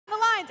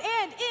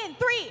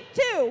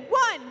2,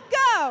 1,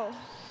 go!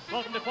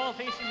 Welcome to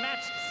Qualification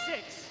Match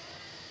 6.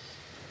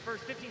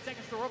 First 15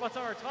 seconds, the robots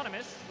are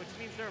autonomous, which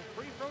means they're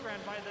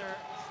pre-programmed by their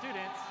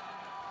students.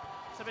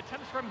 Some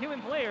attempts from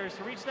human players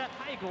to reach that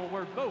high goal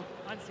were both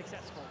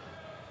unsuccessful.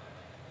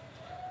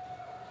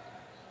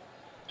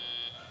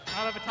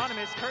 Out of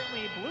autonomous,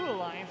 currently Blue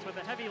Alliance with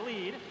a heavy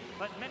lead,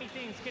 but many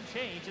things can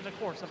change in the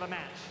course of a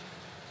match.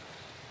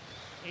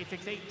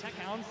 868 Tech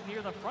Hounds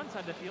near the front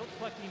side of the field,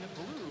 collecting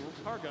blue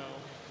cargo.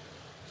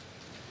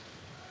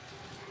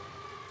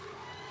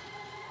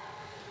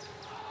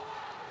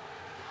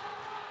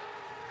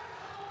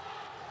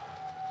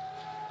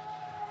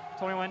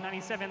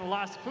 $21.97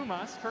 Las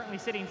Pumas, currently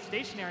sitting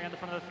stationary on the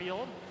front of the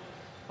field.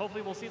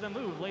 Hopefully we'll see them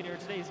move later in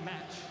today's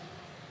match.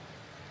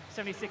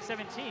 76-17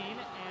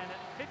 and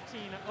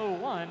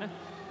 15-01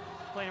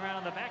 playing around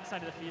on the back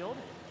side of the field.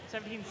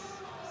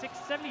 76-17,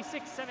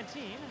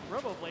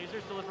 Robo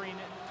Blazers delivering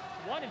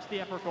one into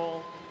the upper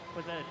goal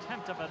with an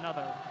attempt of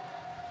another.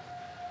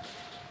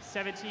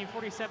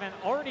 17-47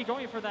 already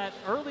going for that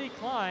early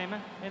climb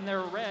in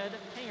their red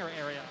hangar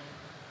area.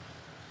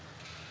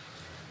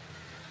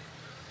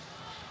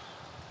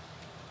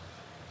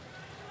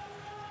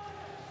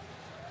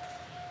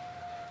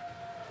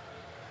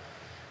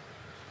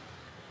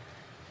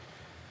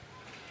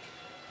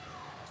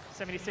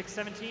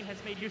 $76-17 has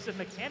made use of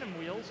mechanism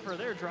wheels for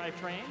their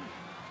drivetrain,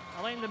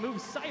 allowing them to move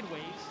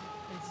sideways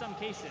in some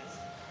cases.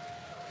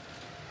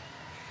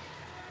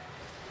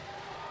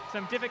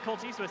 Some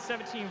difficulties with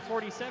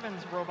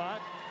 1747's robot,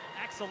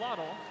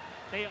 Axolotl.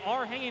 They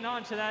are hanging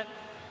on to that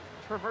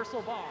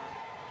traversal bar.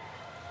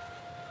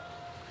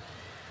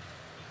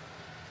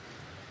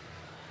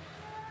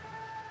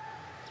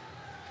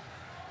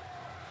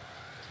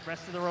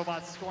 Rest of the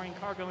robots scoring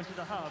cargo into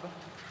the hub.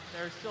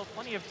 There's still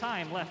plenty of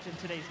time left in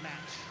today's match.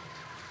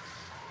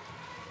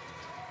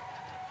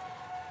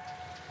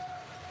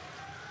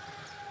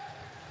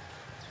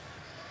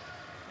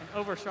 An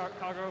overshot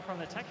cargo from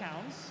the Tech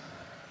Hounds.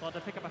 We'll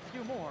have to pick up a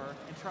few more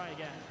and try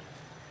again.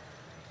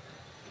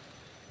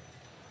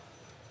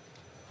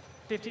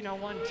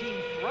 1501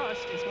 Team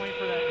Thrust is going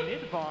for that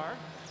mid bar.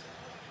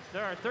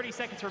 There are 30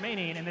 seconds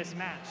remaining in this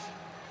match.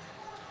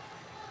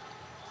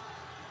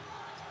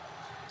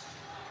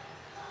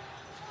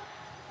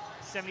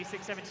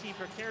 $76-17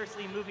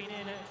 precariously moving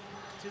in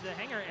to the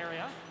hangar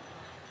area.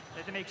 They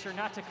have to make sure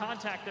not to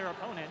contact their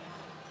opponent.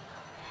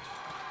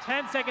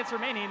 10 seconds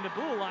remaining. The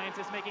Blue Alliance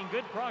is making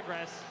good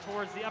progress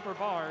towards the upper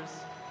bars.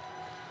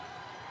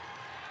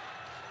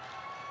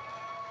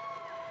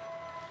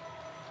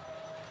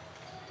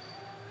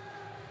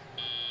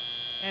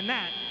 And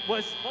that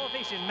was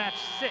Qualification Match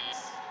 6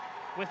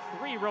 with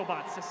 3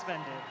 robots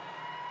suspended.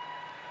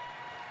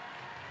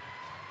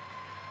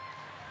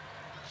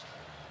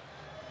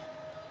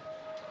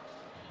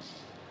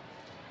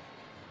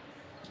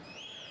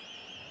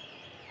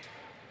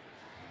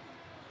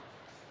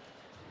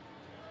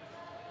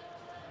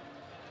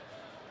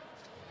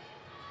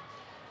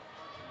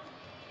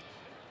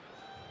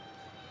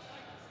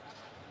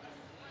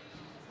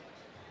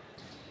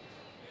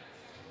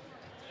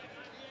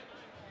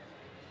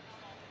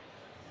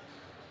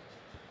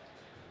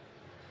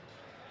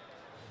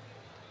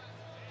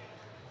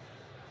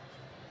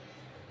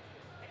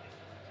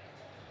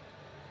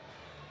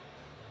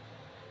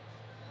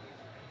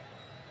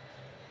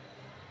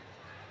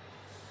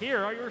 Here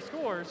are your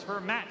scores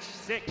for match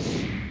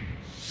 6.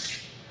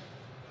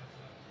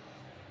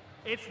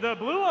 It's the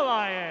Blue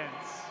Alliance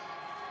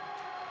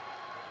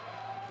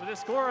with a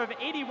score of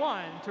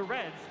 81 to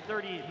Red's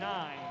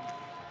 39.